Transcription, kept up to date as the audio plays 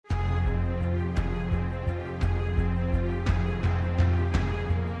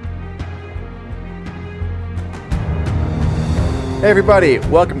Hey everybody,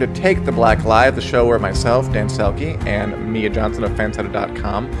 welcome to Take the Black Live, the show where myself, Dan Selcke, and Mia Johnson of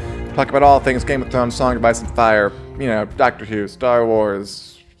Fansided.com talk about all things Game of Thrones, Song of Ice and Fire, Doctor Who, Star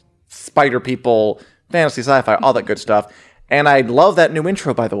Wars, Spider People, fantasy, sci-fi, all that good stuff. And I love that new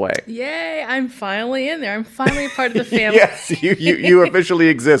intro, by the way. Yay, I'm finally in there. I'm finally a part of the family. Yes, you officially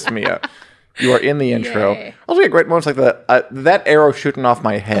exist, Mia. You are in the intro. Yay. Also, get great moments like that arrow shooting off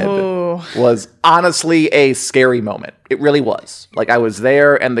my head was honestly a scary moment. It really was. Like, I was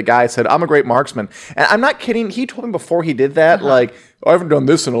there, and the guy said, "I'm a great marksman." And I'm not kidding. He told me before he did that, I haven't done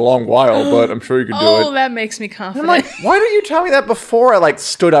this in a long while, but I'm sure you can do it. Oh, that makes me confident. And I'm like, why didn't you tell me that before I,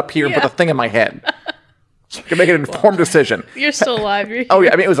 stood up here and put the thing in my head? So I can make an informed decision. You're still alive. You're here. Oh,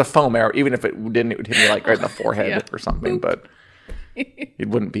 yeah. I mean, it was a foam arrow. Even if it didn't, it would hit me, right in the forehead or something, but... It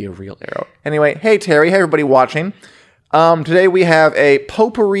wouldn't be a real arrow. Anyway, hey Terry, hey everybody watching. Today we have a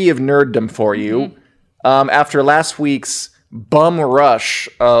potpourri of nerddom for you. After last week's bum rush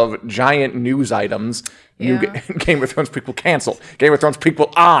of giant news items, new Game of Thrones prequel canceled, Game of Thrones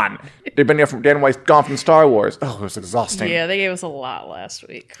prequel on. They've been there from Dan White's gone from Star Wars. Oh, it was exhausting. Yeah, they gave us a lot last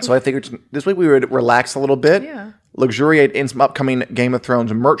week. So I figured this week we would relax a little bit, luxuriate in some upcoming Game of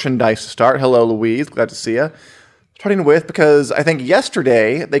Thrones merchandise to start. Hello, Louise. Glad to see you. Starting with, because I think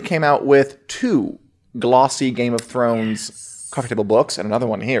yesterday they came out with 2 glossy Game of Thrones coffee table books and another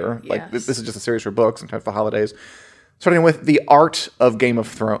one here. This is just a series for books in time for holidays. Starting with the art of Game of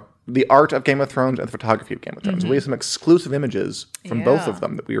Thrones, and the photography of Game of Thrones. We have some exclusive images from both of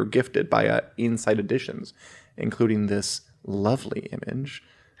them that we were gifted by Inside Editions, including this lovely image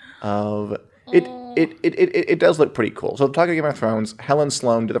of it. It does look pretty cool. So, talking about Game of Thrones, Helen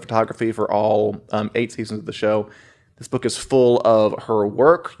Sloan did the photography for all 8 seasons of the show. This book is full of her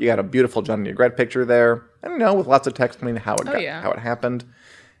work. You got a beautiful Johnny Negret picture there. And, with lots of text explaining how it happened.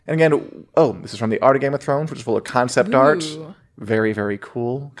 And again, this is from the Art of Game of Thrones, which is full of concept art. Very, very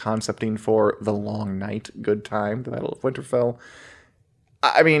cool. Concepting for The Long Night, Good Time, the Battle of Winterfell.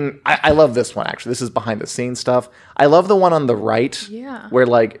 I mean, I love this one, actually. This is behind-the-scenes stuff. I love the one on the right,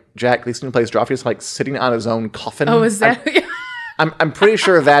 where, Jack Gleeson, who plays Joffrey, is, sitting on his own coffin. Oh, is that... I'm pretty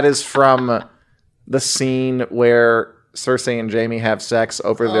sure that is from the scene where Cersei and Jaime have sex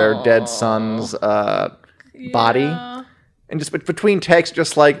over their dead son's body. And just between takes,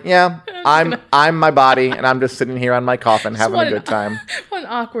 just I'm my body, and I'm just sitting here on my coffin having a good time. One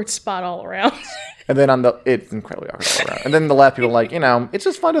awkward spot all around. And then it's incredibly awkward all around. And then the left people it's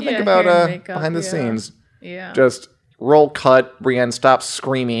just fun to think about behind the scenes. Yeah. Just roll cut, Brienne stops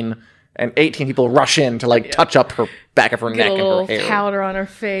screaming, and 18 people rush in to touch up her back of her neck and her hair. Get a little powder on her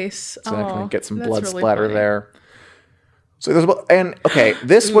face. Exactly. Get some blood really splatter there. So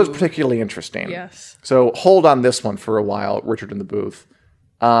this was particularly interesting. Yes. So hold on this one for a while, Richard in the booth.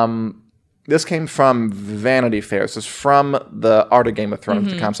 This came from Vanity Fair. This is from the Art of Game of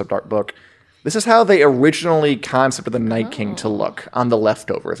Thrones, the concept art book. This is how they originally concepted the Night King to look on the left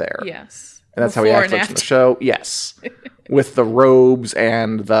over there. Yes. And that's how he actually looks in the show. Yes. With the robes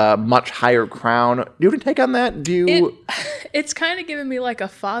and the much higher crown. Do you have any take on that? It's kind of giving me a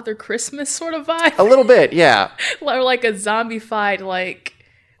Father Christmas sort of vibe. A little bit, yeah. Or a zombified,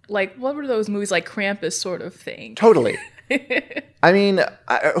 what were those movies, Krampus sort of thing? Totally. I mean,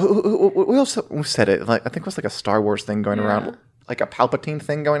 who else said it? I think it was a Star Wars thing going around, a Palpatine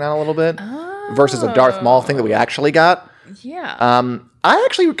thing going on a little bit, versus a Darth Maul thing that we actually got. Yeah. I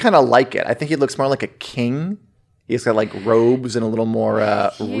actually kind of like it. I think he looks more like a king. He's got robes and a little more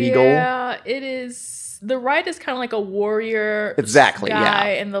regal. Yeah, it is. The right is kind of like a warrior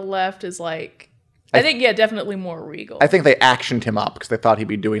guy, and the left is I think definitely more regal. I think they actioned him up because they thought he'd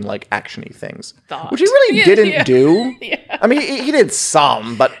be doing actiony things, which he really didn't do. Yeah. I mean, he did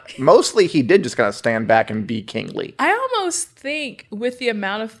some, but mostly he did just kind of stand back and be kingly. I almost think with the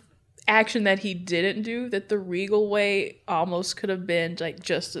amount of action that he didn't do, that the regal way almost could have been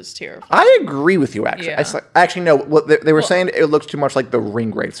just as terrifying. I agree with you, actually. Actually, no. Well, they were saying it looks too much like the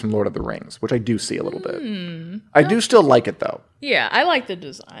ring wraiths from Lord of the Rings, which I do see a little bit. I do still like it, though. Yeah, I like the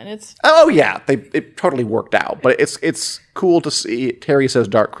design. It totally worked out, but it's cool to see. Terry says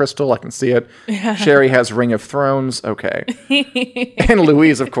Dark Crystal. I can see it. Sherry has Ring of Thrones. Okay. And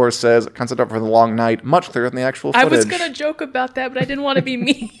Louise, of course, says concept art for The Long Night, much clearer than the actual footage. I was going to joke about that, but I didn't want to be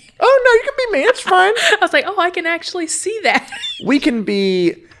mean. Oh, no, you can be mean. It's fine. I was like, I can actually see that. We can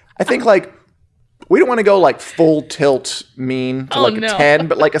be, I think, we don't want to go full tilt mean to a 10,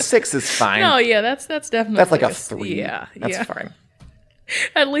 but a 6 is fine. No, yeah, that's definitely. That's a 3. Yeah, that's fine.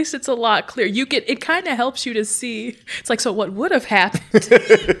 At least it's a lot clearer. It kind of helps you to see. It's so what would have happened?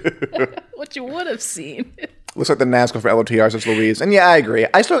 What you would have seen. Looks like the Nazgul for LOTR, says Louise. And yeah, I agree.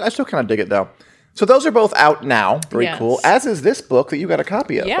 I still kind of dig it, though. So those are both out now. Very Yes. cool. As is this book that you got a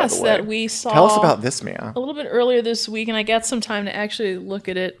copy of, Yes, by the way. that we saw. Tell us about this, Mia. A little bit earlier this week, and I got some time to actually look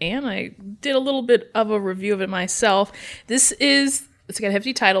at it, and I did a little bit of a review of it myself. It's got a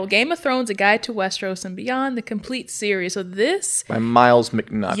hefty title, Game of Thrones, A Guide to Westeros and Beyond, the complete series. So this... By Miles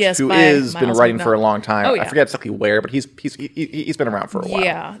McNutt, who has been writing for a long time. Oh, yeah. I forget exactly where, but he's been around for a while.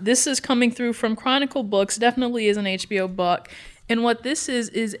 Yeah, this is coming through from Chronicle Books, definitely is an HBO book. And what this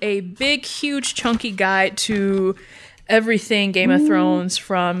is a big, huge, chunky guide to everything Game of Thrones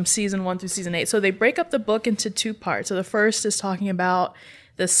from season 1 through season 8. So they break up the book into 2 parts. So the first is talking about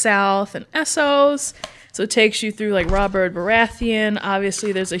the South and Essos. So it takes you through like Robert Baratheon.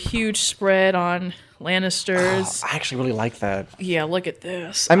 Obviously, there's a huge spread on Lannisters. Oh, I actually really like that. Yeah, look at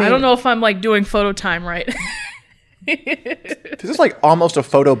this. I mean, I don't know if I'm like doing photo time right. This is like almost a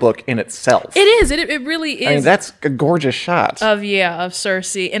photo book in itself. It is. It really is. I mean, that's a gorgeous shot. Of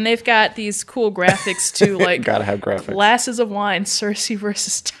Cersei. And they've got these cool graphics too, like gotta have graphics. Glasses of wine, Cersei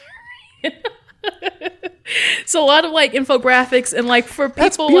versus Tyrion. So a lot of like infographics, and like for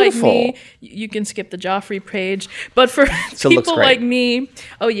people like me, you can skip the Joffrey page, but for people like me,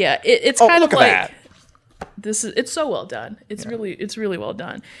 it's kind of like it's so well done. It's really well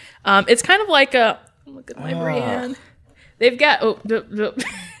done. It's kind of like a look at my Brienne. They've got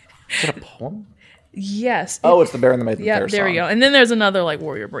Is it a poem? Yes. Oh, it's the Bear and the Maiden. Yeah, there we go. And then there's another like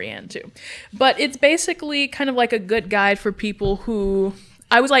Warrior Brienne too. But it's basically kind of like a good guide for people who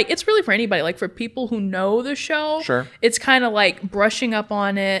I was like, it's really for anybody. Like for people who know the show. Sure. It's kind of like brushing up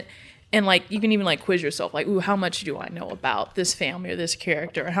on it. And like you can even like quiz yourself, like, ooh, how much do I know about this family or this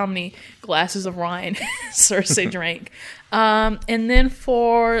character? Or how many glasses of wine Cersei drank? And then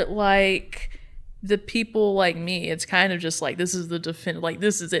for like the people like me, it's kind of just like, this is the definitive, like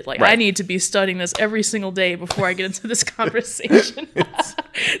this is it. Like I need to be studying this every single day before I get into this conversation.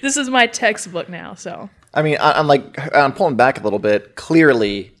 This is my textbook now. So I mean, I'm pulling back a little bit.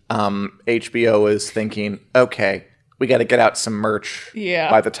 Clearly, HBO is thinking, okay, we got to get out some merch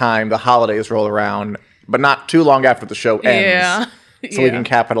by the time the holidays roll around, but not too long after the show ends. Yeah. So we can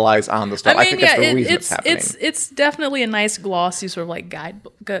capitalize on the stuff. I think that's the reason it's happening. It's definitely a nice glossy sort of like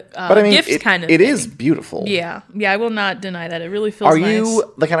guidebook, but I mean, gift kind of it thing. is beautiful. Yeah, I will not deny that. It really feels nice. Are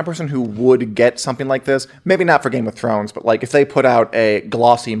you the kind of person who would get something like this? Maybe not for Game of Thrones, but like if they put out a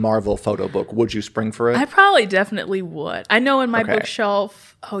glossy Marvel photo book, would you spring for it? I probably definitely would. I know in my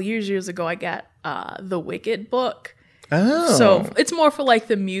bookshelf, years ago, I got the Wicked book. Oh. So it's more for like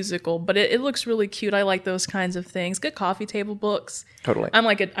the musical, but it looks really cute. I like those kinds of things. Good coffee table books. Totally.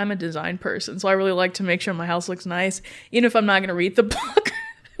 I'm a design person, so I really like to make sure my house looks nice, even if I'm not going to read the book.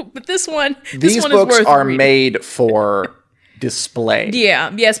 But these books are made for display.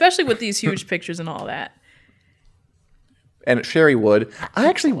 Yeah, especially with these huge pictures and all that. And Sherry would. I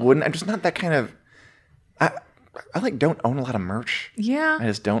actually wouldn't. I'm just not that kind of. I like don't own a lot of merch. Yeah. I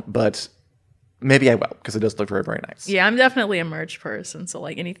just don't, but. Maybe I will, because it does look very, very nice. Yeah, I'm definitely a merch person. So,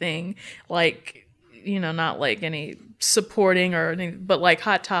 like, anything, like, not like any supporting or anything, but like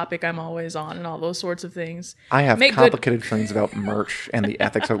Hot Topic, I'm always on and all those sorts of things. I have complicated feelings about merch and the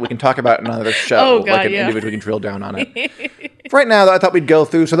ethics of it. We can talk about it in another show. Individually, we can drill down on it. Right now, though, I thought we'd go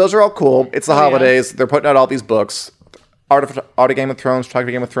through. So those are all cool. It's the holidays. Yeah. They're putting out all these books. Art of Game of Thrones, Talk of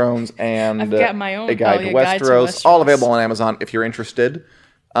Game of Thrones, and I've got my own, A Guide to Westeros. All available on Amazon if you're interested.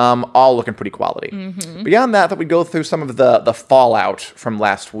 All looking pretty quality. Mm-hmm. Beyond that, we'd go through some of the fallout from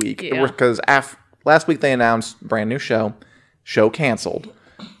last week. Because last week they announced brand new show canceled.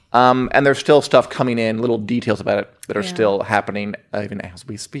 And there's still stuff coming in, little details about it that are still happening even as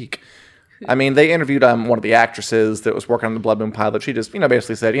we speak. I mean, they interviewed one of the actresses that was working on the Blood Moon pilot. She just,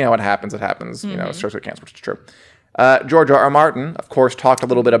 basically said, what happens, it happens. Mm-hmm. Cersei canceled, which is true. George R. R. Martin, of course, talked a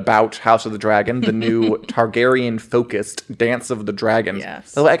little bit about House of the Dragon, the new Targaryen-focused Dance of the Dragons.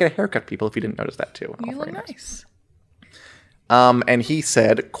 Yes. I got a haircut, people, if you didn't notice that, too. You look nice. And he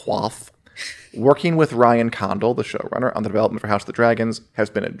said, quaff, working with Ryan Condal, the showrunner, on the development for House of the Dragons has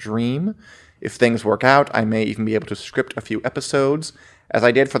been a dream. If things work out, I may even be able to script a few episodes, as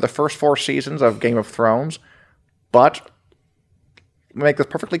I did for the first 4 seasons of Game of Thrones. But make this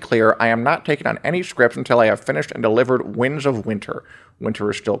perfectly clear, I am not taking on any scripts until I have finished and delivered Winds of Winter. Winter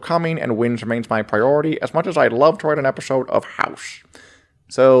is still coming, and Winds remains my priority, as much as I'd love to write an episode of House.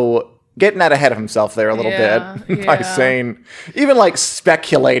 So, getting out ahead of himself there a little bit by saying, even like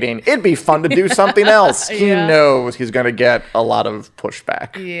speculating, it'd be fun to do something else. He knows he's going to get a lot of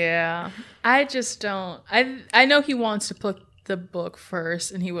pushback. Yeah. I just don't. I know he wants to put the book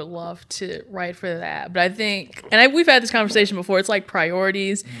first, and he would love to write for that. But I think, and we've had this conversation before, it's like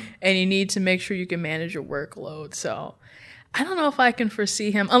priorities, and you need to make sure you can manage your workload. So I don't know if I can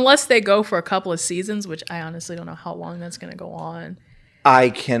foresee him unless they go for a couple of seasons, which I honestly don't know how long that's going to go on. I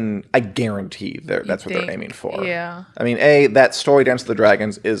guarantee that's what they're aiming for. Yeah. I mean, that story Dance of the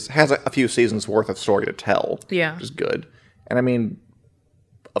Dragons has a few seasons worth of story to tell. Yeah. Which is good. And I mean,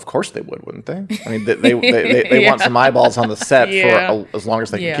 of course they would, wouldn't they? I mean, they want some eyeballs on the set for as long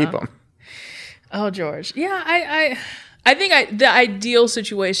as they can keep them. Oh, George. Yeah, I think the ideal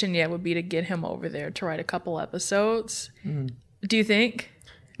situation, would be to get him over there to write a couple episodes. Do you think?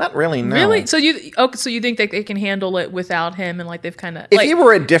 Not really, no. Really? So you think that they can handle it without him, and like they've kind of... If he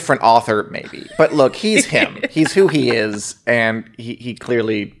were a different author, maybe. But look, he's him. He's who he is, and he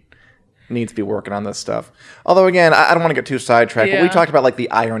clearly needs to be working on this stuff. Although, again, I don't want to get too sidetracked, but we talked about like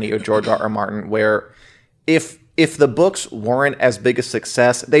the irony of George R. R. Martin, where if the books weren't as big a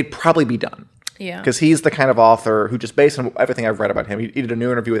success, they'd probably be done. Yeah. Because he's the kind of author who, just based on everything I've read about him, he did a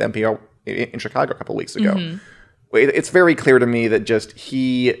new interview with NPR in Chicago a couple of weeks ago. Mm-hmm. It's very clear to me that just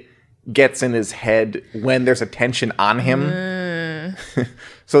he gets in his head when there's attention on him.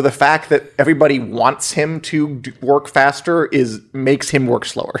 So the fact that everybody wants him to work faster makes him work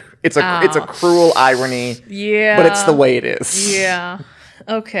slower. It's a cruel irony. Yeah. But it's the way it is. Yeah.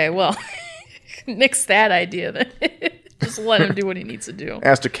 Okay, well, nix that idea then. Just let him do what he needs to do.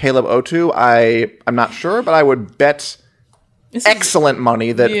 As to Caleb Otu, I'm not sure, but I would bet excellent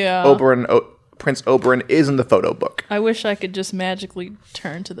money that Prince Oberyn is in the photo book. I wish I could just magically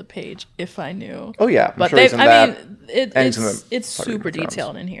turn to the page if I knew. Oh yeah, but it's super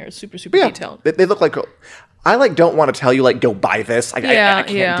detailed in here. Super detailed. They look like. I don't want to tell you go buy this. I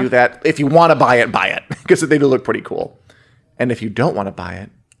can't do that. If you want to buy it because they do look pretty cool. And if you don't want to buy it,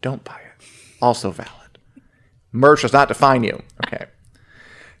 don't buy it. Also valid. Merch does not define you. Okay.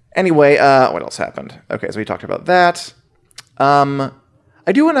 Anyway, what else happened? Okay, so we talked about that.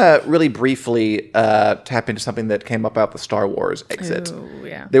 I do want to really briefly tap into something that came up about the Star Wars exit. Ooh,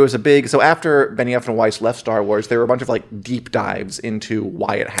 yeah. There was so after Benioff and Weiss left Star Wars, there were a bunch of deep dives into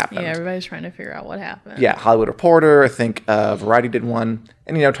why it happened. Yeah, everybody's trying to figure out what happened. Yeah, Hollywood Reporter, I think Variety did one,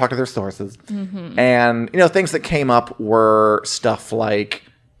 and talk to their sources. Mm-hmm. And things that came up were stuff like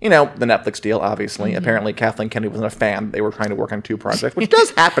the Netflix deal, obviously. Mm-hmm. Apparently, Kathleen Kennedy wasn't a fan. They were trying to work on 2 projects, which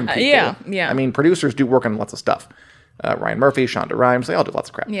does happen to people. Yeah. I mean, producers do work on lots of stuff. Ryan Murphy, Shonda Rhimes, they all do lots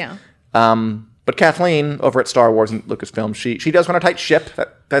of crap. Yeah. But Kathleen, over at Star Wars and Lucasfilm, she does run a tight ship.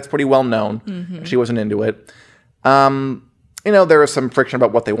 That's pretty well known. Mm-hmm. She wasn't into it. There was some friction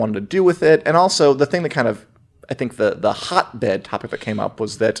about what they wanted to do with it. And also, the thing that kind of, I think the hotbed topic that came up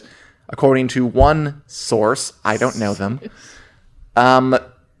was that, according to one source, I don't know them,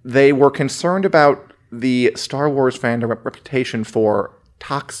 they were concerned about the Star Wars fandom reputation for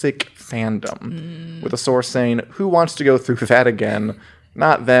toxic fandom, with a source saying, who wants to go through that again?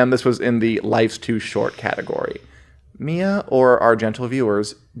 Not them. This was in the life's too short category. Mia or our gentle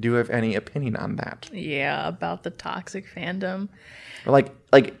viewers, do you have any opinion on that? Yeah, about the toxic fandom.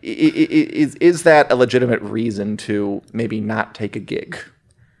 Is that a legitimate reason to maybe not take a gig?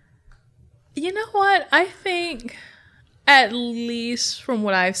 You know what? I think, at least from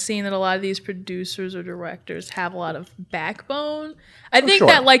what I've seen, that a lot of these producers or directors have a lot of backbone. I think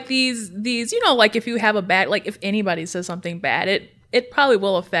that these if you have a bad, if anybody says something bad, it probably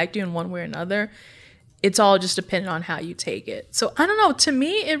will affect you in one way or another. It's all just dependent on how you take it. So I don't know. To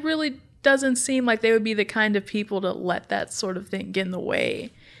me, it really doesn't seem like they would be the kind of people to let that sort of thing get in the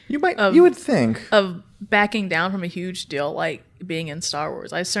way. You would think of backing down from a huge deal like being in Star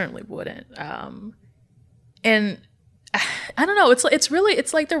Wars. I certainly wouldn't. And I don't know.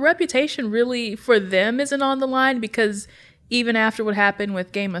 It's like their reputation really for them isn't on the line, because even after what happened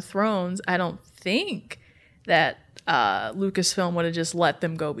with Game of Thrones, I don't think that Lucasfilm would have just let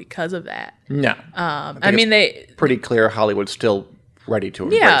them go because of that. No. I mean, pretty clear Hollywood's still ready to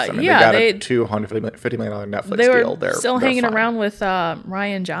embrace them. And they got a $250 million Netflix deal. They're still hanging around with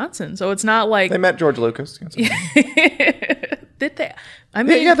Rian Johnson, so it's not like they met George Lucas. Did they? I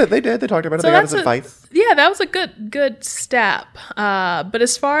mean, yeah, they did. They talked about it. They got his advice. Yeah, that was a good step. But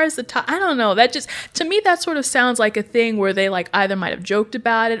as far as I don't know. That just, to me, that sort of sounds like a thing where they either might have joked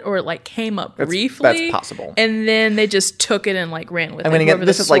about it or it came up briefly. That's possible. And then they just took it and ran with it. I mean, again,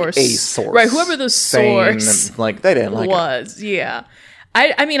 this is a source, right? Whoever the source they didn't like was, it. Yeah.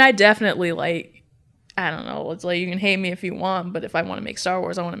 I mean, I definitely I don't know. It's you can hate me if you want, but if I want to make Star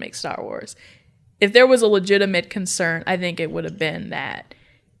Wars, I want to make Star Wars. If there was a legitimate concern, I think it would have been that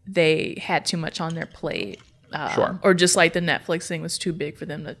they had too much on their plate. Or just the Netflix thing was too big for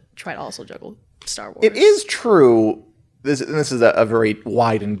them to try to also juggle Star Wars. It is true, this is a very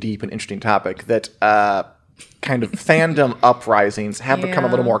wide and deep and interesting topic, that kind of fandom uprisings have become a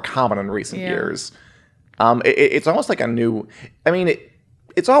little more common in recent years. It's almost like a new. I mean,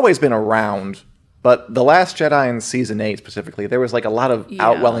 it's always been around, but The Last Jedi in season 8 specifically, there was like a lot of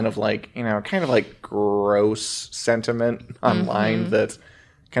outwelling of like, you know, kind of like gross sentiment online that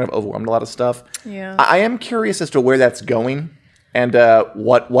kind of overwhelmed a lot of stuff. Yeah, I am curious as to where that's going and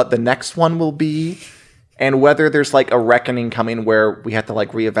what the next one will be. And whether there's like a reckoning coming where we have to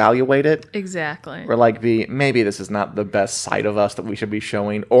like reevaluate it. Exactly. Or like maybe this is not the best side of us that we should be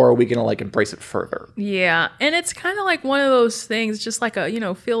showing, or are we going to like embrace it further? Yeah. And it's kind of like one of those things, just like a, you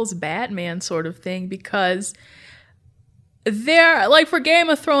know, Phil's Batman sort of thing, because there, like for Game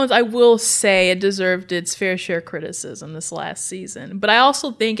of Thrones, I will say it deserved its fair share of criticism this last season. But I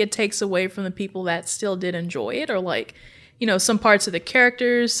also think it takes away from the people that still did enjoy it, or like, you know, some parts of the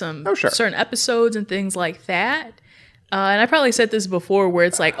characters, some certain episodes and things like that. And I probably said this before where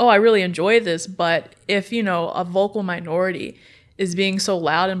it's like, oh, I really enjoy this. But if, you know, a vocal minority is being so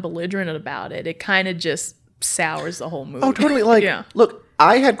loud and belligerent about it, it kind of just sours the whole movie. Oh, totally. Like, look,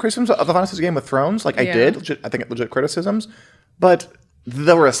 I had criticisms of the final season of Game of Thrones. Like, I did. I think legit criticisms. But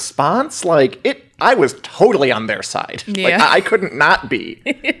the response, like, I was totally on their side. Yeah. Like, I couldn't not be.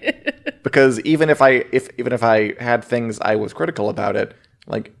 Because even if I had things I was critical about it,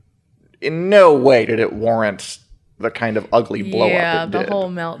 like in no way did it warrant the kind of ugly blow up it did. The whole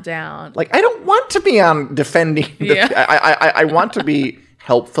meltdown. Like, I don't want to be on defending. I want to be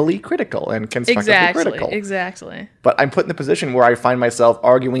helpfully critical and constructively critical. Exactly. But I'm put in the position where I find myself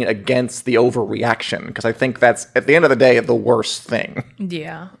arguing against the overreaction because I think that's, at the end of the day, the worst thing.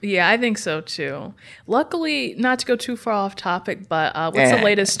 Yeah, I think so too. Luckily, not to go too far off topic, but what's the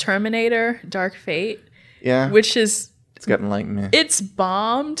latest Terminator, Dark Fate? Yeah. Which is... It's getting like meh. It's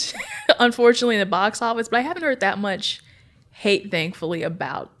bombed, unfortunately, in the box office, but I haven't heard that much hate, thankfully,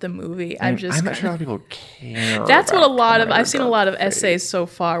 about the movie. I'm not sure how people care. That's what I've seen a lot of essays so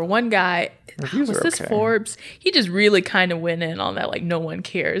far. One guy, was this Forbes? He just really kind of went in on that, like, no one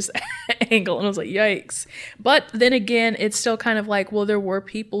cares angle. And I was like, yikes. But then again, it's still kind of like, well, there were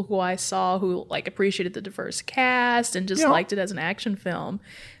people who I saw who, like, appreciated the diverse cast and just liked it as an action film.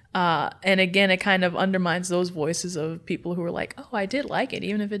 And again, it kind of undermines those voices of people who were like, oh, I did like it,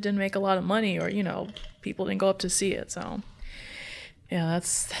 even if it didn't make a lot of money or, you know, people didn't go up to see it. So... yeah,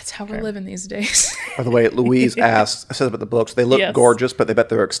 that's how we're living these days. By the way, Louise says about the books, they look gorgeous, but they bet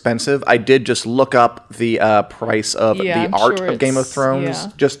they're expensive. I did just look up the price of the art of Game of Thrones.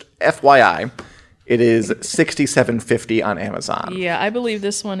 Yeah. Just FYI, it is $67.50 on Amazon. Yeah, I believe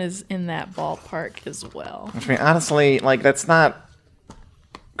this one is in that ballpark as well. Which, I mean, honestly, like, that's not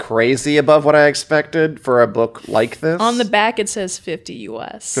crazy above what I expected for a book like this. On the back, it says 50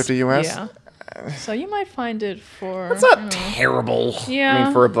 US. 50 US? Yeah. So you might find it for... That's not terrible. Yeah. I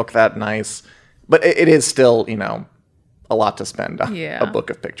mean, for a book that nice. But it is still, you know, a lot to spend on a book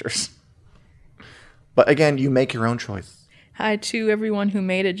of pictures. But again, you make your own choice. Hi to everyone who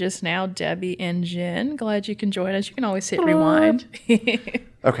made it just now, Debbie and Jen. Glad you can join us. You can always hit rewind.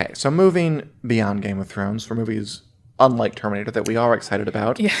 Okay, so moving beyond Game of Thrones for movies unlike Terminator that we are excited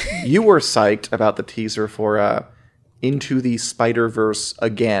about. Yeah. You were psyched about the teaser for... Into the Spider-Verse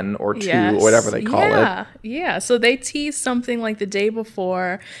again, or two, or whatever they call it. Yeah, so they teased something like the day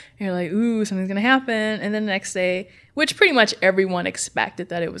before. And you're like, ooh, something's going to happen. And then the next day, which pretty much everyone expected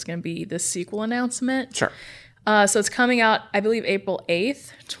that it was going to be the sequel announcement. Sure. So it's coming out, I believe, April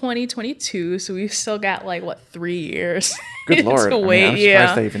 8th, 2022. So we've still got, 3 years Good Lord. to wait. I'm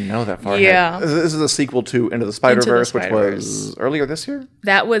surprised they even know that far ahead. This is a sequel to Into the Spider-Verse, which was earlier this year?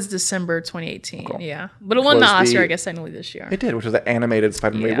 That was December 2018, But it won the Oscar, I guess, technically this year. It did, which was the animated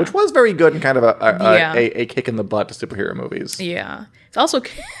Spider-Man movie, which was very good and kind of a kick in the butt to superhero movies. Yeah. It's also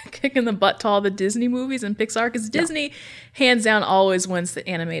kick in the butt to all the Disney movies and Pixar, because Disney, hands down, always wins the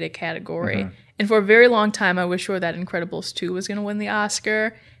animated category. Mm-hmm. And for a very long time, I was sure that Incredibles 2 was going to win the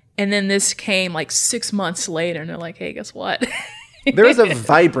Oscar. And then this came 6 months later, and they're like, hey, guess what? There is a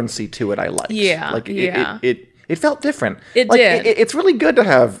vibrancy to it I liked. Yeah. It felt different. It did. It's really good to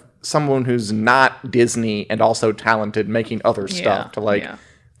have someone who's not Disney and also talented making other stuff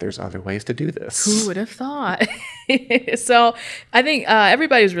there's other ways to do this. Who would have thought? So I think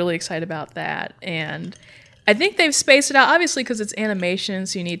everybody's really excited about that. And I think they've spaced it out, obviously, because it's animation,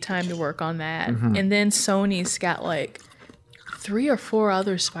 so you need time to work on that. Mm-hmm. And then Sony's got 3 or 4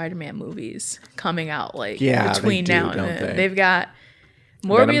 other Spider-Man movies coming out between now and then. They've got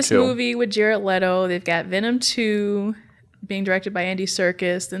Morbius movie with Jared Leto. They've got Venom 2 being directed by Andy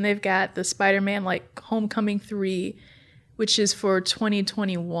Serkis. Then they've got the Spider-Man Homecoming 3, which is for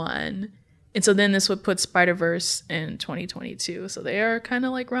 2021. And so then this would put Spider-Verse in 2022. So they are kind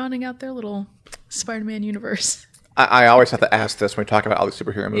of rounding out their little Spider-Man universe. I always have to ask this when we talk about all these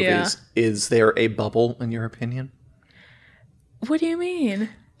superhero movies. Yeah. Is there a bubble, in your opinion? What do you mean?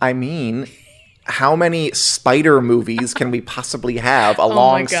 I mean, how many Spider movies can we possibly have Oh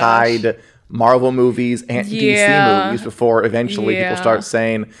alongside Marvel movies and DC movies before eventually people start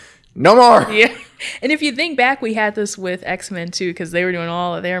saying, no more? Yeah. And if you think back, we had this with X-Men too, because they were doing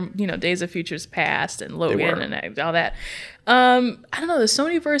all of their, Days of Futures Past and Logan and all that. I don't know. The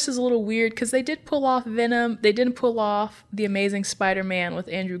Sonyverse is a little weird because they did pull off Venom. They didn't pull off The Amazing Spider-Man with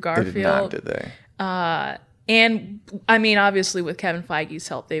Andrew Garfield. They did not, did they? And I mean, obviously, with Kevin Feige's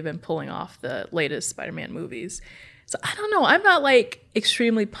help, they've been pulling off the latest Spider-Man movies. So I don't know. I'm not like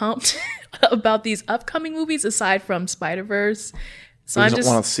extremely pumped about these upcoming movies aside from Spider-Verse. So I just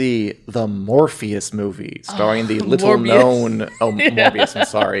want to see the Morpheus movie starring the little known Morbius. I'm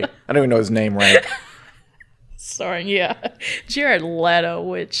sorry. I don't even know his name right. Starring, Jared Leto,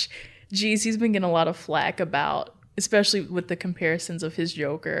 which, geez, he's been getting a lot of flack about, especially with the comparisons of his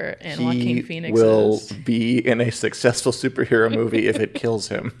Joker and Joaquin Phoenix. He will be in a successful superhero movie if it kills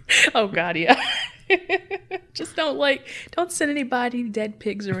him. Oh God, yeah. Just don't send anybody dead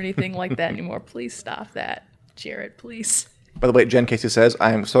pigs or anything like that anymore. Please stop that, Jared, please. By the way, Jen Casey says,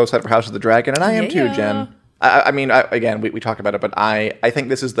 I am so excited for House of the Dragon, and I am too, Jen. I mean, again, we talked about it, but I think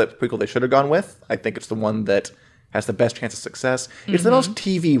this is the prequel they should have gone with. I think it's the one that has the best chance of success. It's the most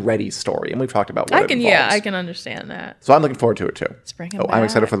TV-ready story, and we've talked about what it involves. Yeah, I can understand that. So I'm looking forward to it, too. Let's bring him back. I'm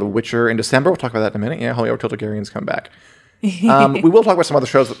excited for The Witcher in December. We'll talk about that in a minute. Yeah, Holy Over Targaryen's come back. We will talk about some other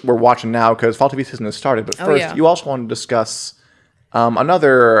shows that we're watching now, because fall TV season has started. But first, you also want to discuss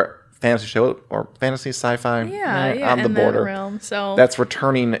another fantasy show or fantasy sci-fi on the border realm. So that's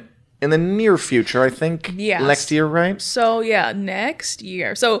returning in the near future, I think. Next year, right? So next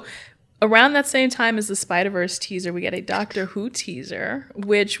year. So around that same time as the Spider-Verse teaser, we get a Doctor Who teaser,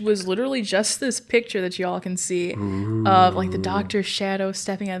 which was literally just this picture that y'all can see of like the Doctor's shadow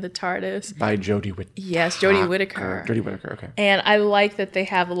stepping out of the TARDIS by Jodie Whittaker. Yes, Jodie Whittaker. Jodie Whittaker. Okay. And I like that they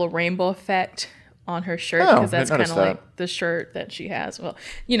have a little rainbow effect on her shirt, because that's kind of like the shirt that she has. Well,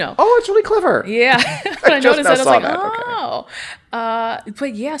 Oh, it's really clever. Yeah. When I noticed that, I was like, that. Okay.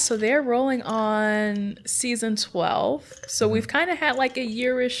 But so they're rolling on season 12. So we've kind of had like a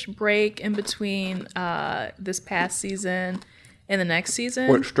yearish break in between this past season and the next season.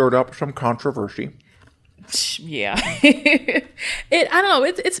 Which stirred up some controversy. Yeah. I don't know.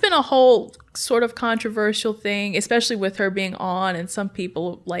 It's been a whole sort of controversial thing, especially with her being on, and some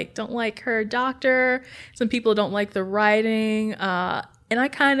people don't like her doctor. Some people don't like the writing. And I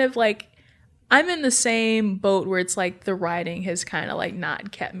kind of I'm in the same boat where it's like the writing has kind of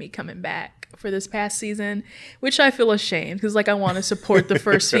not kept me coming back for this past season, which I feel ashamed, because I want to support the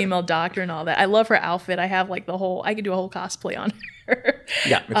first female doctor and all that. I love her outfit. I have I could do a whole cosplay on her.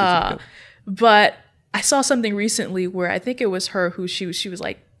 Yeah. But I saw something recently where I think it was her who she was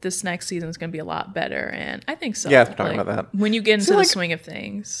like, this next season is going to be a lot better. And I think so. Yeah, we're talking about that. When you get into the swing of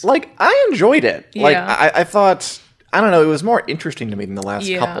things. I enjoyed it. Yeah. I thought, I don't know, it was more interesting to me than the last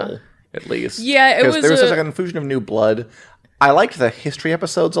couple, at least. Yeah, it was. There was such an infusion of new blood. I liked the history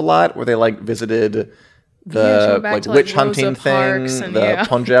episodes a lot, where they visited the witch hunting thing, the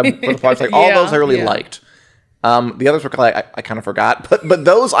Punjab parks, all those I really liked. The others were I kind of forgot, but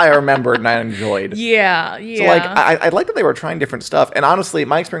those I remembered and I enjoyed. Yeah. So I liked that they were trying different stuff. And honestly,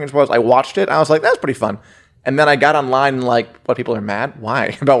 my experience was I watched it and I was like, that's pretty fun. And then I got online and what, people are mad?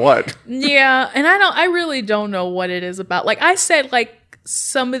 Why? About what? Yeah, and I really don't know what it is about. I said,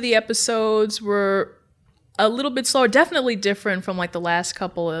 some of the episodes were a little bit slower, definitely different from the last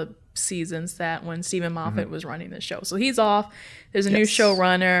couple of seasons that when Stephen Moffat was running the show. So he's off. There's a new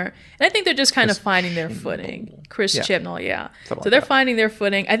showrunner. And I think they're just kind of finding their footing. Chris Chibnall, So they're finding their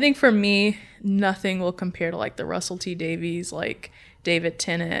footing. I think for me, nothing will compare to the Russell T Davies, David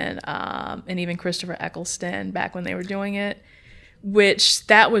Tennant, and even Christopher Eccleston back when they were doing it, which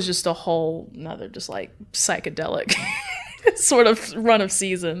that was just a whole another just psychedelic sort of run of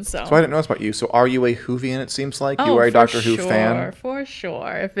seasons. So I didn't know this about you. So are you a Whovian, it seems like? You are a Doctor Who fan? For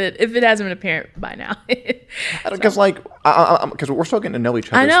sure. If it hasn't been apparent by now. Because we're still getting to know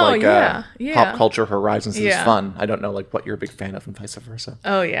each other's pop culture horizons. This is fun. I don't know what you're a big fan of and vice versa.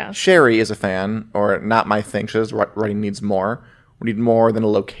 Oh, yeah. Sherry is a fan, or not my thing. She says writing needs more. We need more than a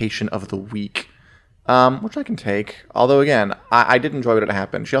location of the week. Which I can take. Although, again, I did enjoy what had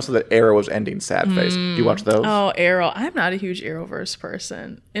happened. She also said that Arrow was ending sad face. Do you watch those? Oh, Arrow. I'm not a huge Arrowverse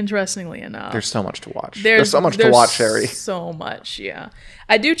person, interestingly enough. There's so much to watch. There's so much to watch, Sherry. So much, yeah.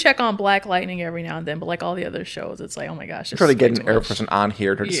 I do check on Black Lightning every now and then, but all the other shows, it's oh my gosh. I'm trying to get an Arrow person on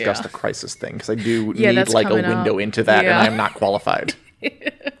here to discuss the Crisis thing, because I do need a window into that, and I'm not qualified.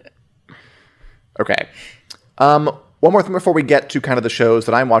 Okay. One more thing before we get to kind of the shows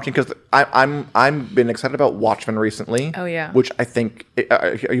that I'm watching, because I'm been excited about Watchmen recently. Oh yeah, which I think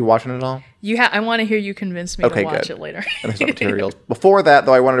are you watching it at all? I want to hear you convince me to watch it later. And some materials. Before that,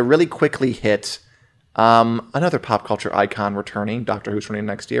 though, I wanted to really quickly hit another pop culture icon returning. Doctor Who's returning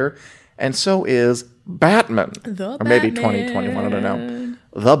next year, and so is Batman, or maybe 2021. I don't know.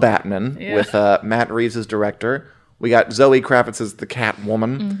 The Batman with Matt Reeves as director. We got Zoe Kravitz as the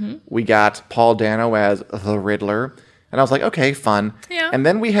Catwoman. Mm-hmm. We got Paul Dano as the Riddler. And I was like, okay, fun. Yeah. And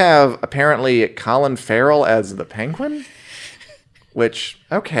then we have, apparently, Colin Farrell as the Penguin. Which,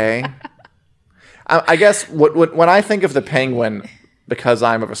 okay. I guess when I think of the Penguin, because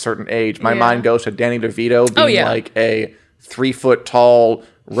I'm of a certain age, my mind goes to Danny DeVito being like a 3-foot-tall,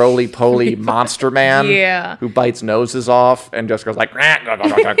 roly-poly monster man who bites noses off and just goes like, and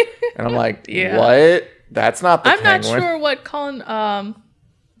I'm like, what? That's not the Penguin. I'm not sure what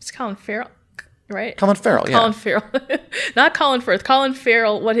it's Colin Farrell, right? Colin Farrell, Colin Farrell. Not Colin Firth. Colin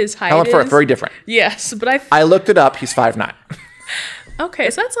Farrell, what his height is. Colin Firth, very different. Yes, but I looked it up. He's 5'9". Okay,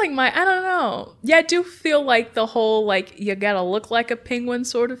 so that's like I don't know. Yeah, I do feel like the whole, like, you gotta look like a penguin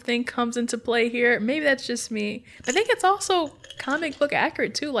sort of thing comes into play here. Maybe that's just me. I think it's also comic book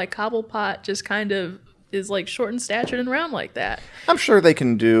accurate, too. Like, Cobblepot just kind of is, like, short in stature and round like that. I'm sure they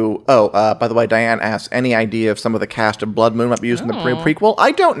can do... by the way, Diane asked, any idea if some of the cast of Blood Moon might be used in the prequel?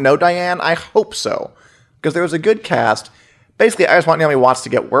 I don't know, Diane. I hope so. Because there was a good cast. Basically, I just want Naomi Watts to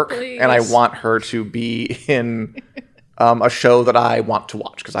get work, and I want her to be in a show that I want to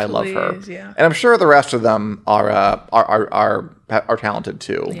watch, because I love her. Yeah. And I'm sure the rest of them are talented,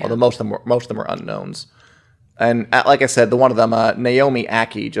 too. Yeah. Although most of them are unknowns. And like I said, the one of them, Naomi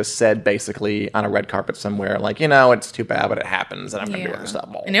Ackie, just said basically on a red carpet somewhere, like, it's too bad, but it happens, and I'm going to do other stuff.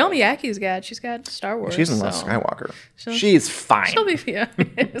 And Naomi Accie's got Star Wars. She's in Last Skywalker. She's fine. She'll be,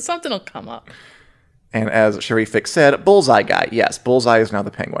 something will come up. And as Sherry Fix said, Bullseye guy. Yes, Bullseye is now the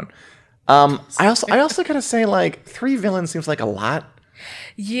Penguin. I also gotta say, like, 3 villains seems like a lot.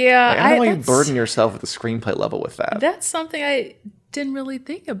 Yeah. Like, I don't know why you burden yourself at the screenplay level with that. That's something I didn't really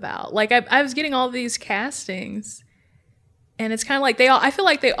think about. Like, I was getting all these castings, and it's kind of like I feel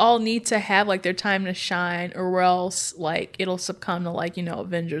like they all need to have, like, their time to shine, or else, like, it'll succumb to, like,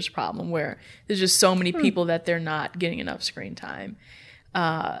 Avengers problem, where there's just so many people that they're not getting enough screen time.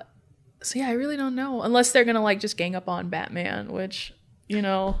 So yeah, I really don't know, unless they're gonna, like, just gang up on Batman, which,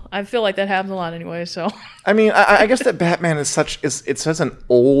 I feel like that happens a lot anyway. So I mean, I guess that Batman is such an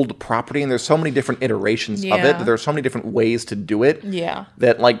old property, and there's so many different iterations of it. That there's so many different ways to do it. Yeah.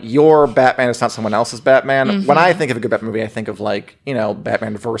 That, like, your Batman is not someone else's Batman. Mm-hmm. When I think of a good Batman movie, I think of, like,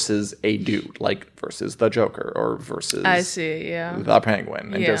 Batman versus a dude, like versus the Joker, or versus the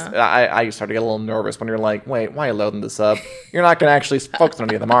Penguin, and just I start to get a little nervous when you're like, wait, why are you loading this up? You're not gonna actually focus on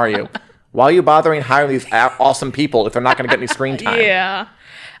any of them, are you? Why are you bothering hiring these awesome people if they're not going to get any screen time? Yeah.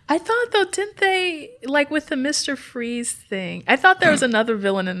 I thought, though, didn't they, like, with the Mr. Freeze thing, I thought there was another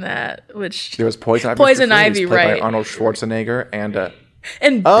villain in that, which... There was Poison Ivy. Poison Ivy, played by Arnold Schwarzenegger, and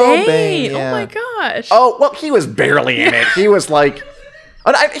Bane! Bane, yeah. Oh, my gosh. Oh, well, he was barely in it. He was, like...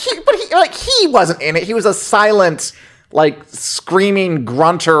 he wasn't in it. He was a silent, like, screaming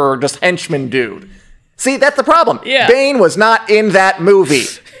grunter, just henchman dude. See, that's the problem. Yeah. Bane was not in that movie.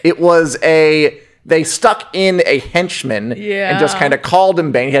 It was they stuck in a henchman and just kind of called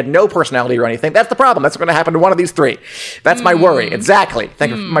him Bane. He had no personality or anything. That's the problem. That's what's going to happen to one of these 3. That's my worry. Exactly.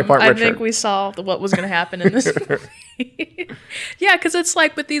 Thank you for my point, Richard. I think we solved what was going to happen in this movie. Yeah, because it's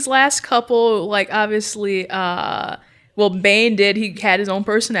like with these last couple, like, obviously, Bane did. He had his own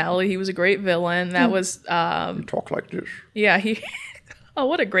personality. He was a great villain. That was... you talk like this. Yeah, he... Oh,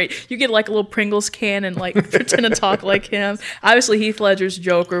 what a great... You get, like, a little Pringles can and, like, pretend to talk like him. Obviously, Heath Ledger's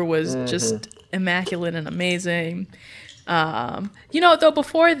Joker was just immaculate and amazing. Though,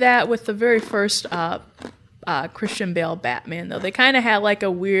 before that, with the very first Christian Bale Batman, though, they kind of had, like,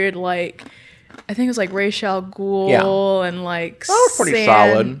 a weird, like... I think it was, like, Ra's al Ghul and, like... Oh, it was pretty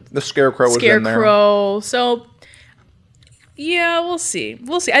solid. The Scarecrow was in there. So, yeah, we'll see.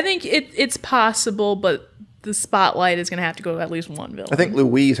 I think it's possible, but... The spotlight is going to have to go to at least one villain. I think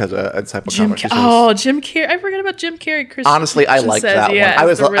Louise has a type of comment. Jim Carrey. I forgot about Jim Carrey. Honestly, I liked that one. I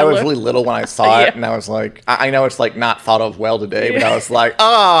was really little when I saw it, and I was like, I know it's, like, not thought of well today, but I was like,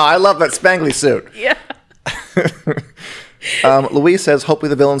 I love that spangly suit. Yeah. Louise says, hopefully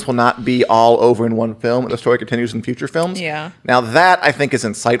the villains will not be all over in one film, and the story continues in future films. Yeah. Now that, I think, is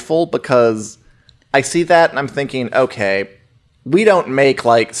insightful, because I see that, and I'm thinking, okay, we don't make,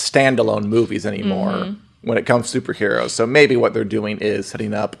 like, standalone movies anymore. When it comes to superheroes. So maybe what they're doing is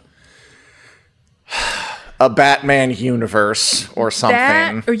setting up a Batman universe or something.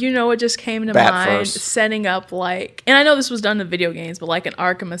 That, or what just came to mind? Setting up and I know this was done in the video games, but like an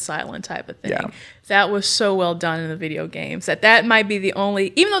Arkham Asylum type of thing. Yeah. That was so well done in the video games that might be the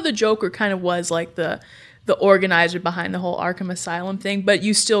only, even though the Joker kind of was like the organizer behind the whole Arkham Asylum thing, but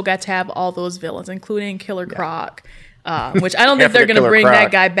you still got to have all those villains, including Killer Croc, which I don't think they're going to bring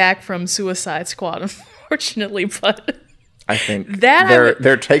that guy back from Suicide Squad, unfortunately, but... I think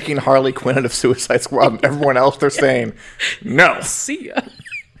they're taking Harley Quinn out of Suicide Squad and everyone else they're saying, no. See ya.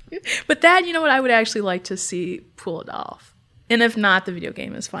 But that, what I would actually like to see pull it off. And if not, the video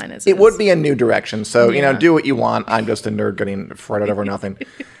game is fine as it is. Would be a new direction. So, do what you want. I'm just a nerd getting frightened over nothing.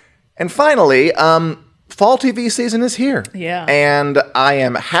 And finally, fall TV season is here. Yeah. And I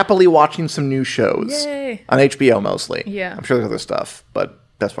am happily watching some new shows. Yay. On HBO mostly. Yeah. I'm sure there's other stuff, but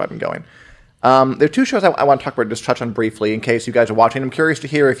that's why I've been going. There are two shows I want to talk about, just touch on briefly, in case you guys are watching. I'm curious to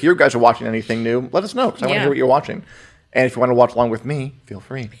hear if you guys are watching anything new. Let us know, because I want to hear what you're watching. And if you want to watch along with me, feel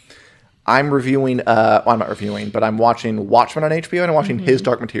free. I'm reviewing, I'm not reviewing, but I'm watching Watchmen on HBO, and I'm watching His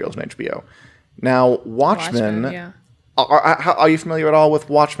Dark Materials on HBO. Now, Watchmen are you familiar at all with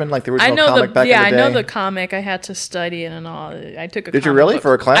Watchmen, like the original comic back in the day? Yeah, I know the comic. I had to study it and all. I took a Did you really,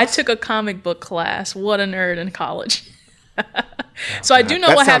 for a class? I took a comic book class. What a nerd in college. So I do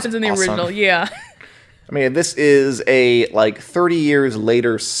know what happens in the original. Yeah. I mean, this is a 30 years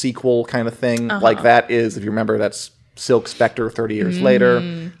later sequel kind of thing. Like that is, if you remember, that's Silk Spectre 30 years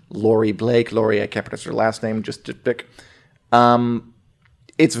later. Laurie Blake. I can't pronounce her last name. Just to pick.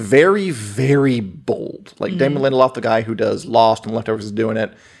 It's very, very bold. Like Damon Lindelof, the guy who does Lost and Leftovers, is doing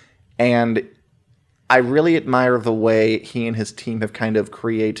it. And I really admire the way he and his team have kind of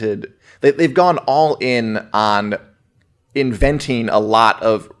created... They've gone all in on inventing a lot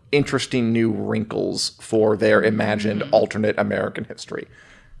of interesting new wrinkles for their imagined alternate American history.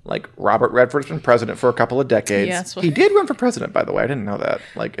 Like, Robert Redford's been president for a couple of decades. Yes, he did run for president, by the way. I didn't know that.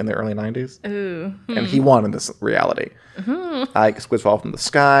 Like, in the early 90s. Ooh. And he won in this reality. Squids Fall from the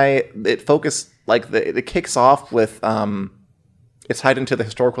Sky. It kicks off with... it's tied into the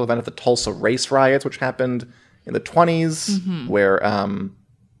historical event of the Tulsa race riots, which happened in the 20s, where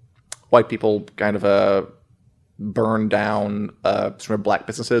white people kind of... burn down sort of black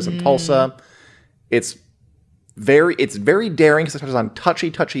businesses in Tulsa. It's very daring because it touches on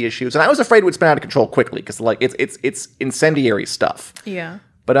touchy issues, and I was afraid it would spin out of control quickly because it's incendiary stuff. Yeah.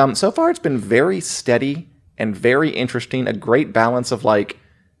 But so far it's been very steady and very interesting. A great balance of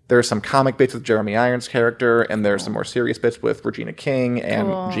there's some comic bits with Jeremy Irons' character, and there's some more serious bits with Regina King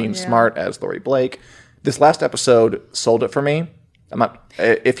and Jean Smart as Laurie Blake. This last episode sold it for me.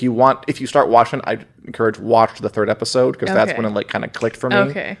 If you start watching, I encourage watch the third episode because that's when it kind of clicked for me.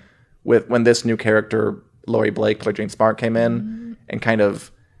 Okay. When this new character Laurie Blake, played Jane Smart, came in and kind of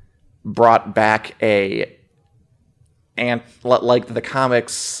brought back the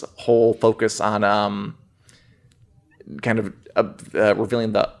comics whole focus on kind of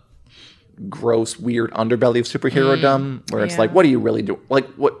revealing the gross, weird underbelly of superhero-dom, where it's what do you really do?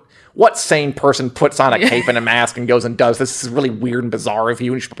 What sane person puts on a cape and a mask and goes and does this? This is really weird and bizarre of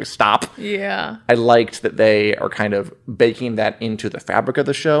you, and you should probably stop. Yeah. I liked that they are kind of baking that into the fabric of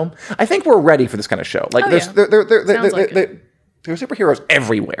the show. I think we're ready for this kind of show. There's superheroes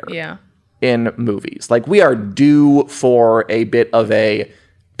everywhere. Yeah. In movies. We are due for a bit of a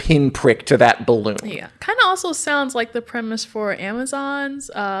pinprick to that balloon. Yeah. Kind of also sounds like the premise for Amazon's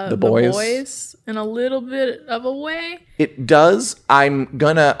The Boys in a little bit of a way. It does. I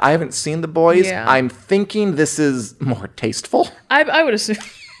haven't seen The Boys. Yeah. I'm thinking this is more tasteful. I would assume.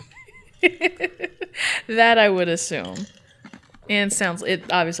 That I would assume. And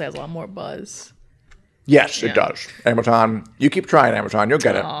it obviously has a lot more buzz. Yes, it does. Amazon, you keep trying, Amazon. You'll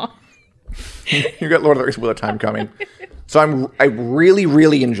get it. You got Lord of the Rings Wheel of Time coming. So I really,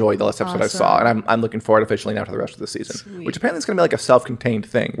 really enjoyed the last episode I saw, and I'm looking forward officially now to the rest of the season. Sweet. Which apparently is going to be a self-contained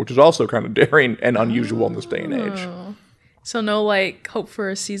thing, which is also kind of daring and unusual in this day and age. So no hope for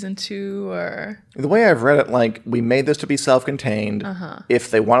a season 2 or... The way I've read it, we made this to be self-contained.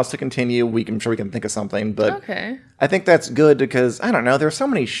 If they want us to continue, I'm sure we can think of something. But I think that's good because, I don't know, there's so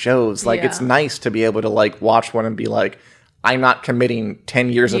many shows. It's nice to be able to watch one and be I'm not committing 10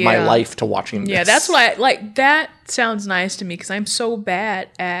 years of my life to watching this. Yeah, that's what that sounds nice to me because I'm so bad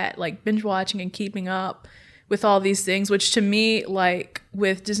at binge watching and keeping up with all these things, which to me,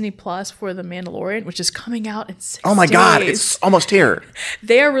 with Disney Plus for The Mandalorian, which is coming out in 6 days. Oh my God, it's almost here.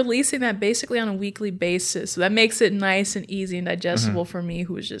 They are releasing that basically on a weekly basis. So that makes it nice and easy and digestible for me,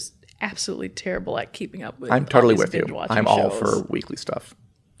 who is just absolutely terrible at keeping up with I'm totally with you. I'm shows. All for weekly stuff.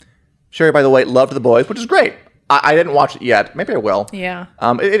 Sherry, by the way, loved The Boys, which is great. I didn't watch it yet. Maybe I will. Yeah.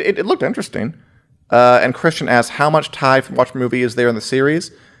 It looked interesting. And Christian asks, how much tie from Watchmen movie is there in the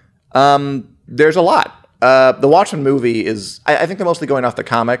series? There's a lot. The Watchmen movie is, I think they're mostly going off the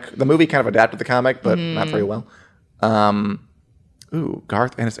comic. The movie kind of adapted the comic, but not very well.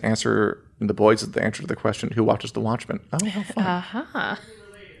 Garth and his answer in The Boys is the answer to the question, who watches The Watchmen? Oh, how fun. Uh-huh.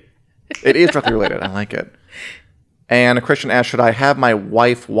 It is directly related. I like it. And Christian asks, should I have my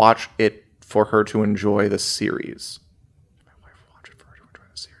wife watch it for her to enjoy the series? My wife watch it for her to enjoy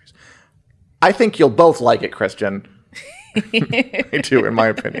the series. I think you'll both like it, Christian. Me too, in my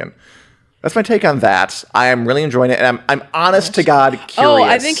opinion. That's my take on that. I am really enjoying it, and I'm honest to God curious. Oh,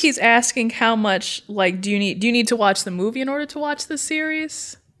 I think he's asking how much, like, do you need to watch the movie in order to watch the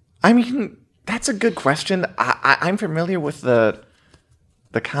series? I mean, that's a good question. I'm familiar with the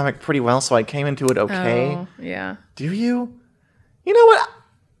comic pretty well, so I came into it okay. Oh, yeah. Do you? You know what?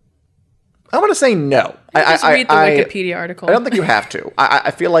 I'm going to say no. Just read the Wikipedia article. I don't think you have to.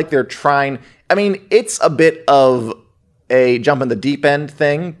 I feel like they're trying. I mean, it's a bit of a jump in the deep end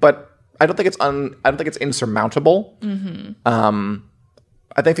thing, but I don't think it's insurmountable. Mm-hmm.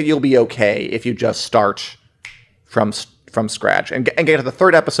 I think that you'll be okay if you just start from scratch and get to the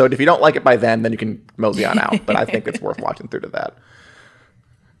third episode. If you don't like it by then you can mosey on out. But I think it's worth watching through to that.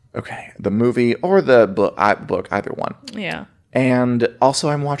 Okay, the movie or the book, either one. Yeah. And also,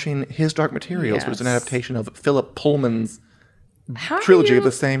 I'm watching His Dark Materials, which is an adaptation of Philip Pullman's trilogy of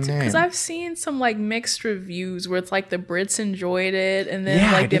the same name. Because I've seen some like mixed reviews where it's like the Brits enjoyed it, and then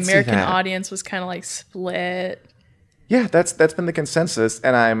like the American audience was kind of like split. Yeah, that's been the consensus,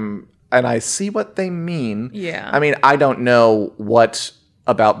 and I see what they mean. Yeah. I mean, I don't know what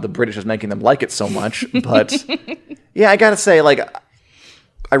about the British is making them like it so much, but yeah, I gotta say, like,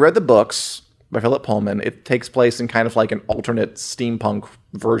 I read the books by Philip Pullman. It takes place in kind of like an alternate steampunk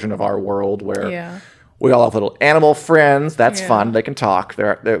version of our world where we all have little animal friends. That's fun. They can talk.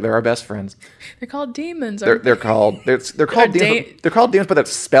 They're our best friends. They're called demons. They're called demons. They're called demons, but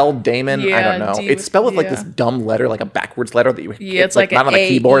it's spelled Damon. I don't know. It's spelled with like this dumb letter, like a backwards letter that it's like not on the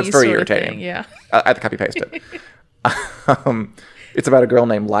keyboard. It's very irritating. Yeah, I have to copy paste it. It's about a girl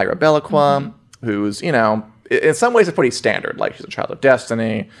named Lyra Belacqua, who's, you know, in some ways it's pretty standard. Like, she's a child of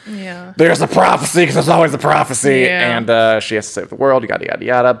destiny. Yeah. There's a prophecy because there's always a prophecy, and she has to save the world. Yada yada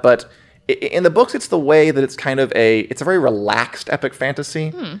yada. But in the books, it's the way that it's kind of it's a very relaxed epic fantasy.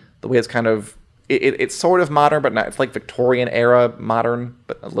 The way it's kind of it's sort of modern, but not. It's like Victorian era modern,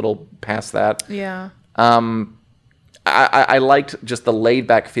 but a little past that. Yeah. I liked just the laid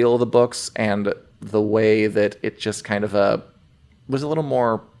back feel of the books and the way that it just kind of was a little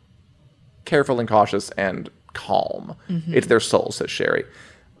more careful and cautious and calm. It's their soul, says Sherry.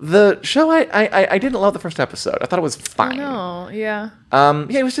 The show, I didn't love the first episode. I thought it was fine. No, yeah.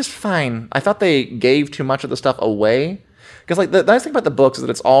 It was just fine. I thought they gave too much of the stuff away. Because, like, the nice thing about the books is that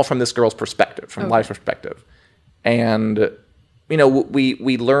it's all from this girl's perspective, from life's perspective. And, you know,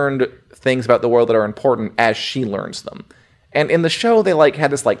 we learned things about the world that are important as she learns them. And in the show, they, like,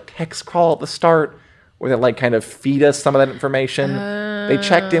 had this, like, text crawl at the start where they, like, kind of feed us some of that information. They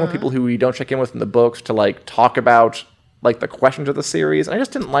checked in with people who we don't check in with in the books to, like, talk about, like, the questions of the series. I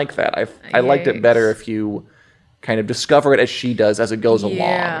just didn't like that. I liked it better if you kind of discover it as she does as it goes along.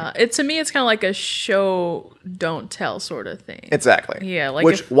 Yeah, to me, it's kind of like a show don't tell sort of thing. Exactly. Yeah, like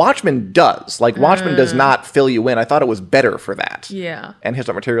which Watchmen does. Like, Watchmen does not fill you in. I thought it was better for that. Yeah. And His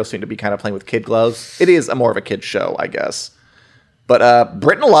Dark Materials seem to be kind of playing with kid gloves. It is more of a kid show, I guess. But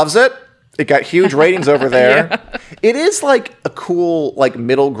Britain loves it. It got huge ratings over there. Yeah. It is like a cool like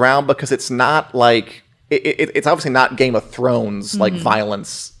middle ground because it's not like it's obviously not Game of Thrones like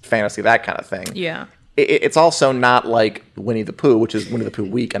violence, fantasy, that kind of thing. Yeah. It's also not like Winnie the Pooh, which is Winnie the Pooh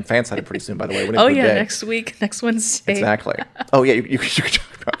week on Fansided pretty soon, by the way. Winnie the Pooh Day. Next week, next Wednesday. Exactly. Oh yeah, you could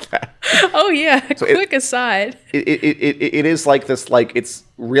talk about that. Oh yeah, so quick aside. It is like this, like it's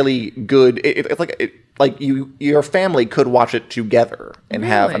really good. It's like your family could watch it together and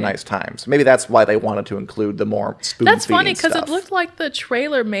have a nice time. So maybe that's why they wanted to include the more spoon. That's funny because it looked like the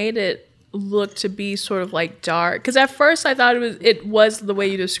trailer made it look to be sort of like dark. Because at first I thought it was the way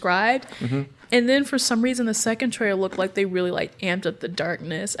you described. And then for some reason, the second trailer looked like they really like amped up the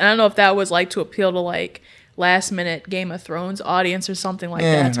darkness. And I don't know if that was like to appeal to like last minute Game of Thrones audience or something like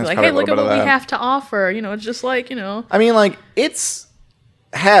that. To be like, hey, look at what we have to offer. You know, it's just like, you know. I mean, like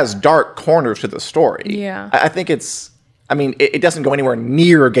has dark corners to the story. Yeah. I think it doesn't go anywhere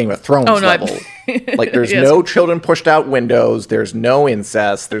near Game of Thrones level. Like, there's no children pushed out windows. There's no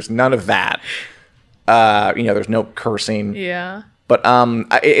incest. There's none of that. There's no cursing. Yeah. But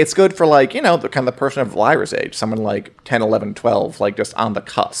it's good for, like, you know, the kind of the person of Lyra's age, someone like 10, 11, 12, like just on the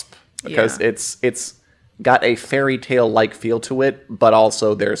cusp. Because it's got a fairy tale-like feel to it, but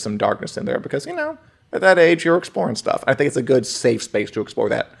also there's some darkness in there because, at that age, you're exploring stuff. I think it's a good, safe space to explore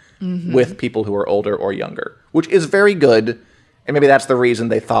that with people who are older or younger, which is very good. And maybe that's the reason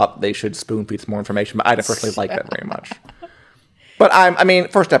they thought they should spoon-feed some more information, but I don't personally like that very much. But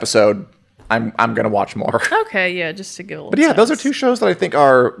first episode, I'm going to watch more. Okay, yeah, just to give a little But yeah, sense. those are two shows that I think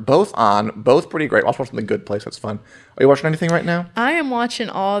are both pretty great. Also watching The Good Place, that's fun. Are you watching anything right now? I am watching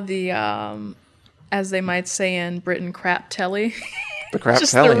all the, as they might say in Britain, crap telly. The crap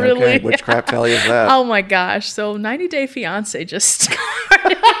telly, okay. Which crap telly is that? Oh my gosh, so 90 Day Fiancé just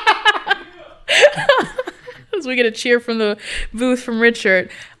started. As we get a cheer from the booth from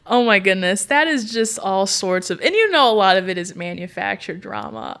Richard. Oh my goodness, that is just all sorts of, and a lot of it is manufactured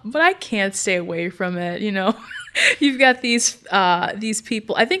drama, but I can't stay away from it. You've got these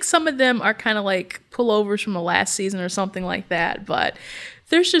people. I think some of them are kind of like pullovers from the last season or something like that, but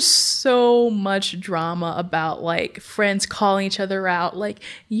there's just so much drama about like friends calling each other out, like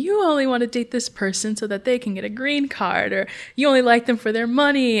you only want to date this person so that they can get a green card, or you only like them for their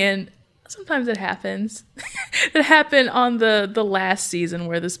money. And sometimes it happens. It happened on the last season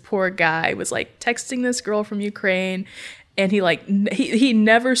where this poor guy was like texting this girl from Ukraine, and he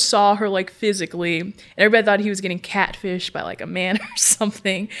never saw her like physically, and everybody thought he was getting catfished by like a man or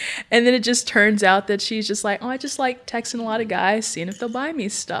something. And then it just turns out that she's just like, oh, I just like texting a lot of guys, seeing if they'll buy me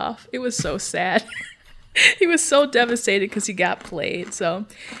stuff. It was so sad. He was so devastated because he got played. So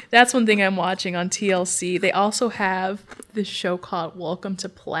that's one thing I'm watching on TLC. They also have this show called Welcome to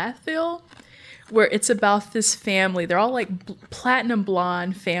Plathville, where it's about this family. They're all like platinum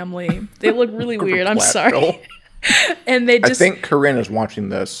blonde family. They look really weird. I'm sorry. And they just, I think Corinne is watching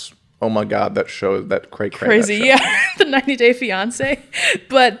this. Oh my God, that show, that crazy, that yeah, the 90 Day Fiancé.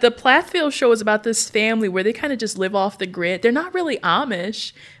 But the Plathville show is about this family where they kind of just live off the grid. They're not really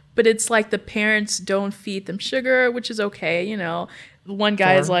Amish, but it's like the parents don't feed them sugar, which is okay. One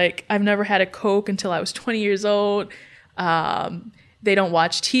guy is like, I've never had a Coke until I was 20 years old. They don't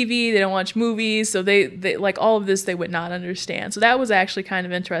watch TV. They don't watch movies. So they like all of this, they would not understand. So that was actually kind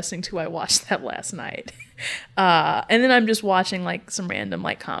of interesting too. I watched that last night. And then I'm just watching like some random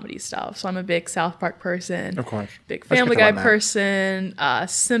like comedy stuff. So I'm a big South Park person. Of course. Big Family Guy person.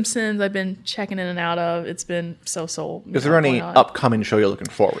 Simpsons I've been checking in and out of. It's been so. Is there any upcoming show you're looking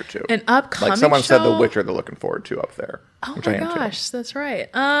forward to? An upcoming Like someone show? said The Witcher they're looking forward to up there. Oh my gosh, that's right.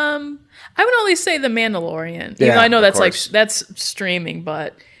 I would only say The Mandalorian. Yeah, Even though I know that's that's streaming,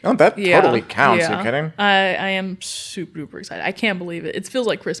 but oh, that totally counts. Yeah. Are you kidding? I am super duper excited. I can't believe it. It feels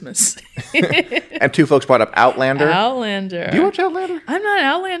like Christmas. And two folks brought up Outlander. Do you watch Outlander? I'm not an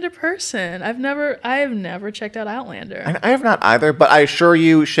Outlander person. I have never checked out Outlander. I have not either, but I assure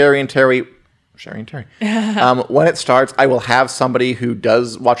you, Sherry and Terry, when it starts, I will have somebody who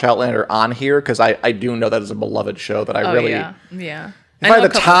does watch Outlander on here because I do know that is a beloved show that I really... Yeah. By the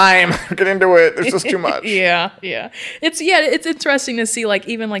time I get into it, there's just too much. Yeah. It's interesting to see, like,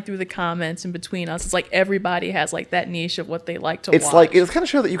 even like through the comments in between us, it's like everybody has like that niche of what they like to watch. It's like, it's kind of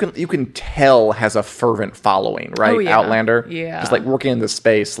show that you can tell has a fervent following, right? Oh, yeah. Outlander. Yeah. Just like working in this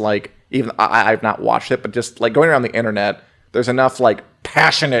space, like even I've not watched it, but just like going around the internet, there's enough like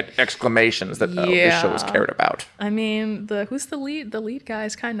passionate exclamations that this show is cared about. I mean, who's the lead? The lead guy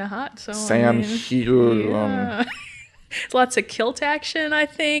is kind of hot. So Sam Heughan. Yeah. Lots of kilt action, I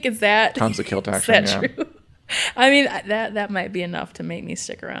think. Is that tons of kilt action? Is that true? I mean, that might be enough to make me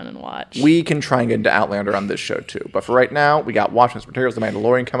stick around and watch. We can try and get into Outlander on this show too, but for right now, we got Watching Materials, The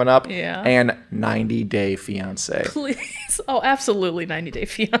Mandalorian coming up, and 90 Day Fiancé. Please, absolutely, 90 Day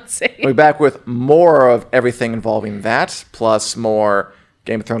Fiancé. We'll be back with more of everything involving that, plus more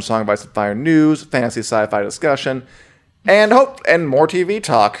Game of Thrones, Song of Ice and Fire news, fantasy sci-fi discussion. And more TV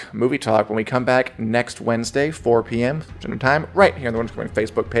talk, movie talk, when we come back next Wednesday, 4 p.m. Central Time, right here on the Wonder Woman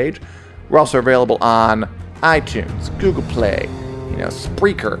Facebook page. We're also available on iTunes, Google Play,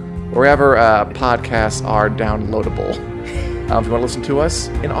 Spreaker, wherever podcasts are downloadable. If you want to listen to us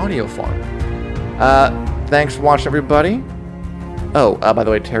in audio form. Thanks for watching, everybody. Oh, by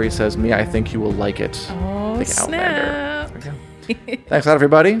the way, Terry says, Mia, I think you will like it. Oh, snap. Thanks a lot,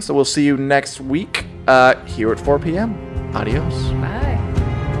 everybody. So we'll see you next week here at 4 p.m. Adios. Bye.